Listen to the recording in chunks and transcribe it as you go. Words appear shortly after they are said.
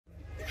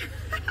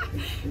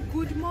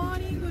Good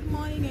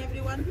morning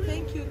everyone.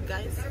 Thank you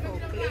guys for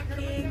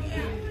clicking,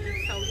 and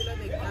it's Saudila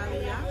the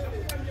Galia.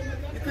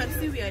 You can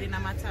see we are in a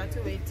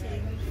matatu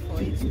waiting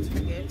for it to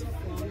get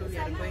full. We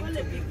are going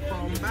to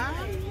Gikomba.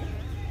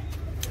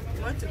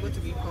 We want to go to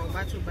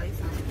Gikomba to buy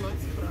some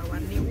clothes for our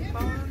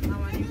newborn.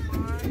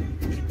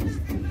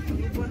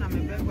 Newborn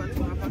amebebwa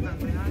tu hapa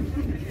kando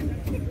yake.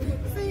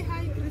 Say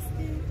hi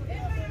Christy.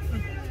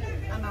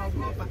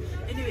 Anaogopa.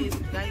 Anyways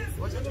guys,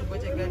 wacha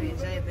tungoje gari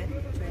ijae then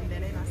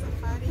tuendelee na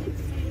safari.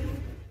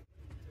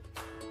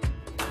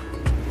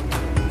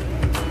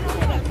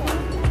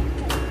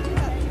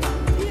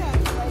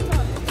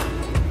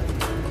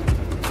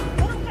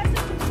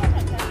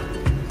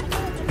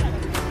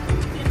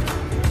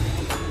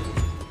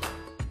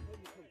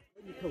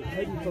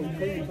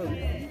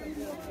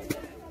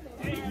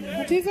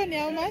 Tizo ni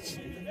how much?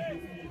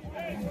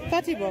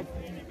 30 bob.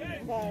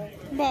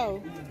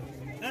 Wow.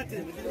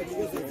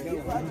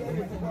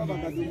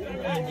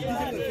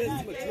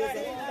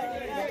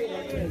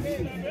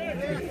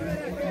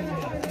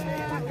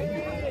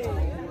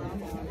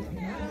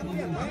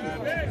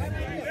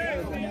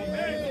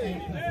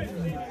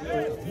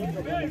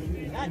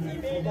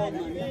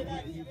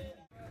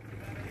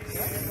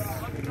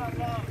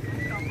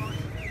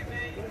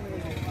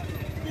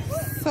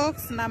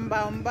 Socks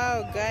number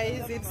mbao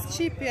guys, it's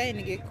cheap here in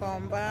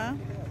Gikomba.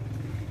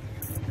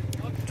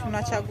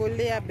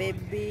 Tunachagulia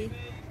baby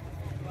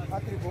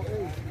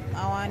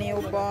our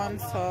newborn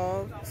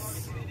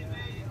socks.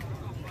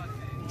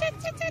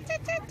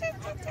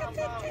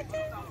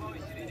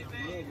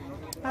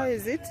 How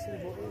is it?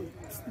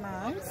 It's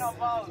nice.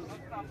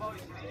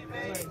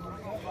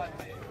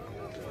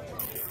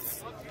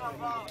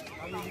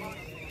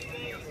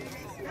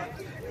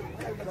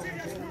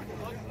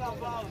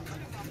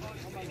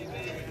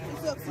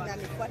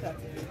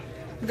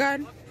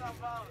 Gun.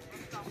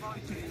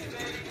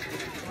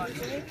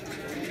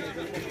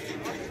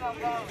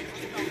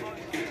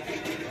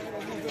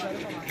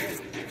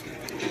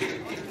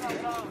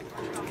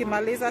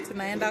 Tukimaliza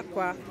tunaenda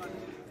kwa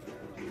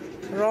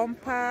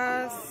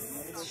rompers,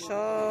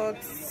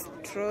 shorts,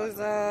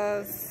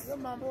 trousers,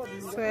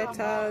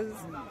 sweaters.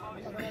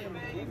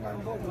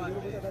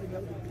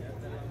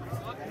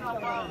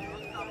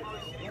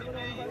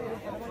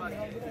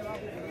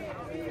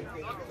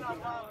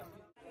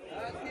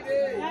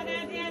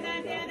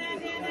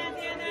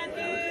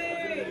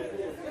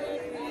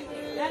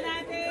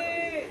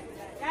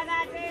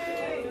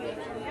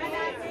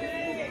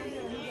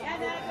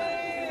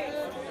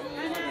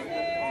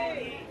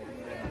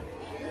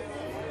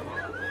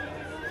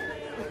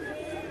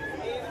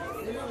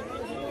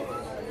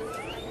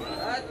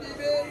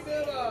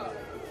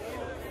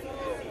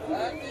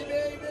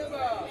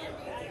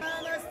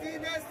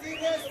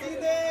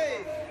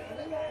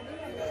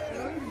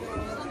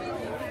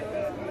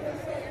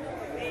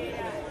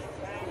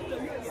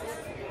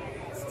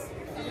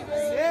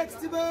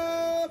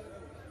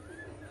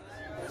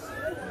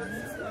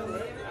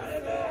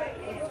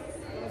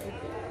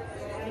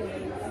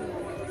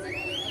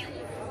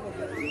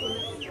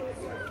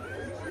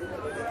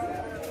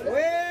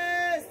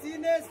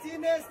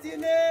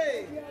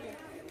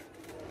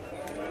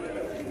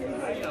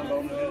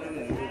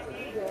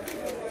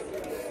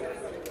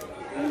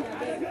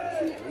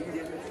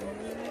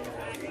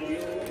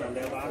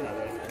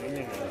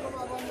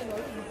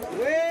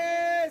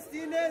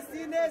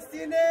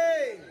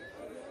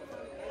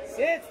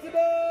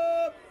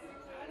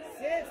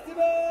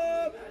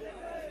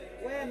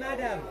 Where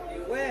madam?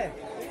 Where?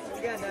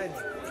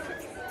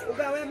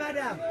 Uga, where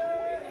madam?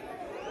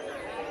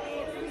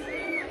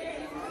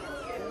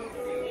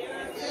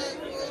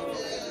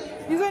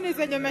 Hizo ni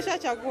zenye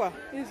umeshachagua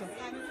hizo.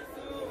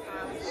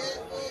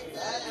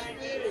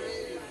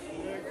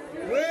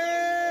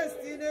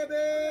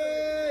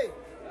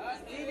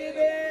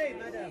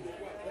 Madam.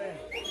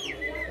 Where?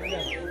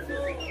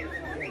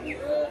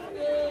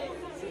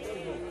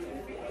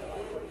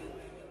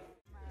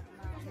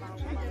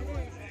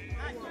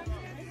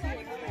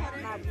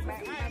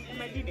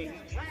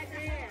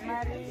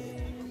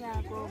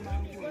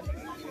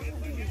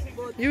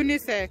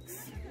 Unisex.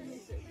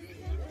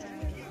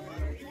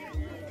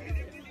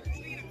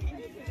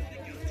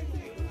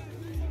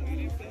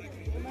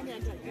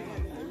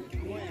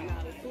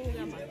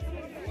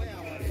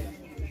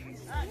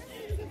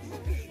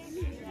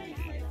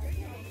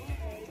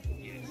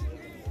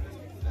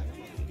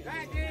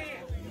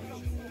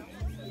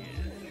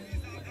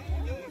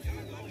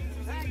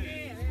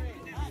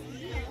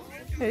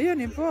 Hiyo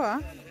ni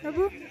poa.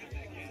 Hebu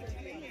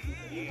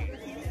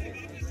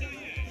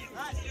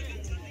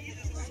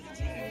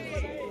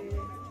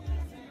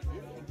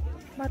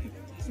but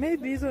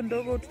maybe hizo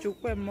ndogo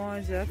tuchukue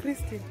moja.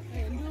 Christy,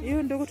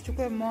 hiyo ndogo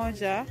tuchukue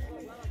moja,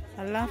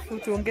 alafu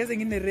tuongeze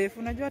ingine refu.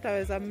 Unajua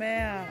ataweza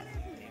mea,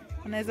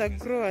 anaweza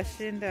grow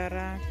ashinde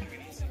haraka.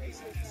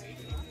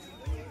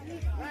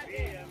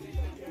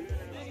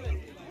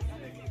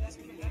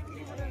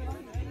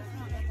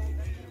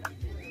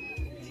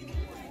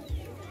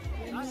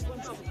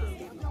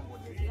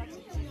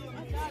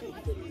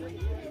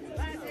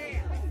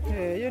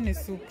 Hiyo ni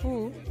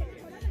supu.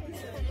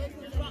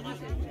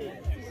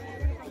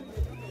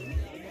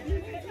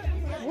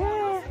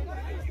 Wow.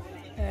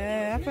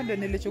 Hapa ndo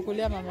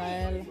nilichukulia mama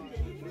Ella.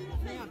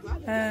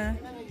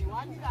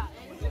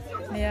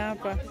 Ni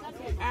hapa.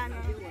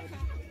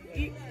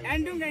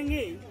 Andunga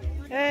ngi.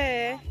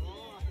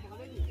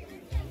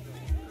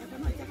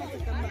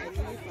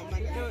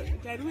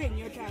 Taruwe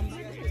nyota.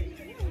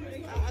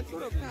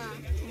 Aturoka.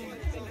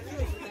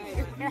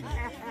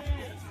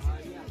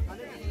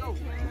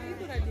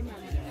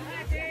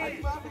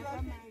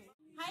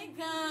 Hi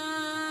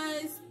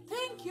guys,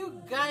 thank you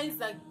guys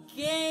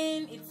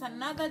again. It's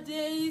another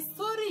day.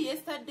 Sorry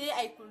yesterday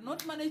I could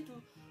not manage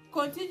to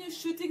continue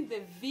shooting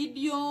the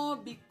video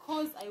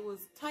because I was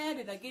tired,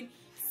 and again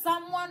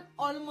someone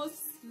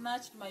almost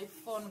snatched my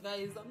phone,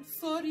 guys. I'm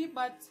sorry,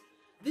 but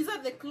these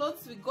are the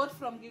clothes we got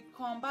from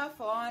Gikomba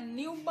for our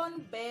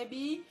newborn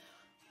baby.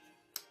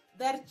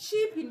 They're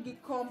cheap in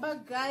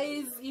Gikomba,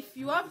 guys. If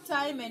you have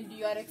time and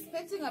you are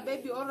expecting a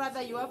baby, or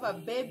rather you have a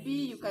baby,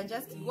 you can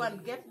just go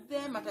and get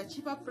them at a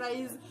cheaper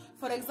price.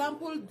 For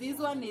example, this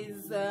one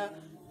is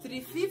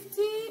 $3.50.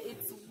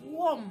 It's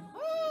warm.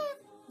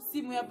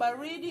 See, we are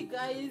baridi,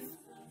 guys.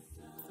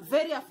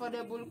 Very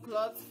affordable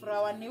clothes for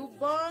our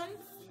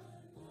newborns.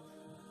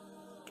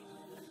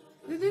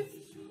 This is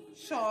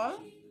shawl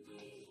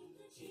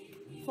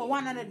for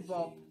 100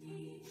 bob.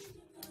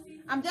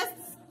 I'm just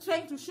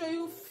trying to show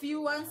you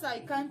few ones. I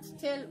can't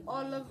tell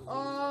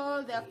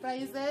all their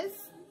prices,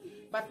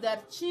 but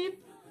they're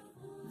cheap.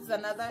 This is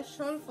another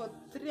shawl for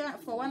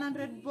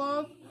 100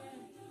 bob.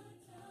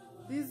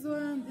 This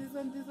one.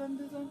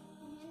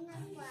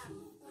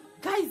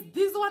 Guys,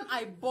 this one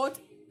I bought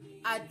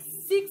at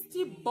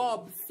 60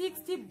 bob.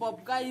 60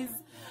 bob, guys.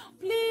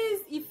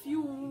 Please, if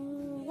you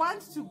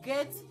want to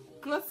get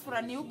clothes for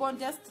a newborn,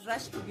 just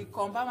rush to the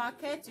Gikomba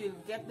market.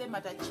 You'll get them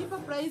at a cheaper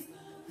price,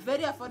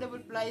 very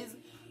affordable price.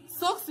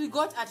 Socks we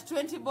got at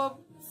 20 bob.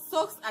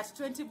 Socks at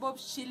 20 bob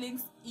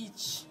shillings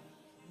each.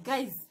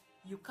 Guys,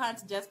 you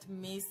can't just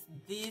miss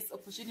this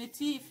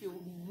opportunity. If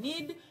you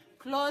need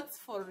clothes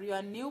for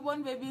your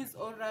newborn babies,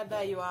 or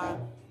rather your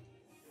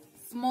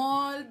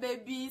small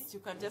babies,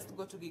 you can just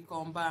go to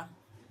Gikomba.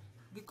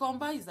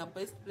 Gikomba is the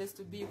best place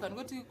to be. You can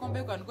go to Gikomba,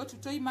 you can go to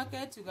Toy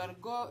Market, you can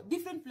go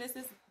different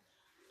places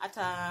at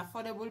an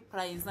affordable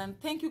price. And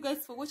thank you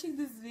guys for watching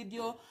this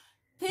video.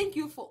 Thank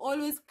you for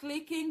always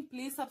clicking.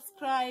 Please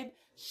subscribe,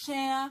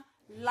 share,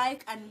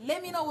 like, and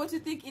let me know what you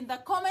think in the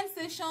comment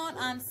section,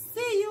 and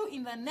see you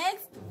in the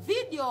next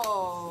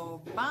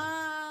video.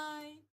 Bye.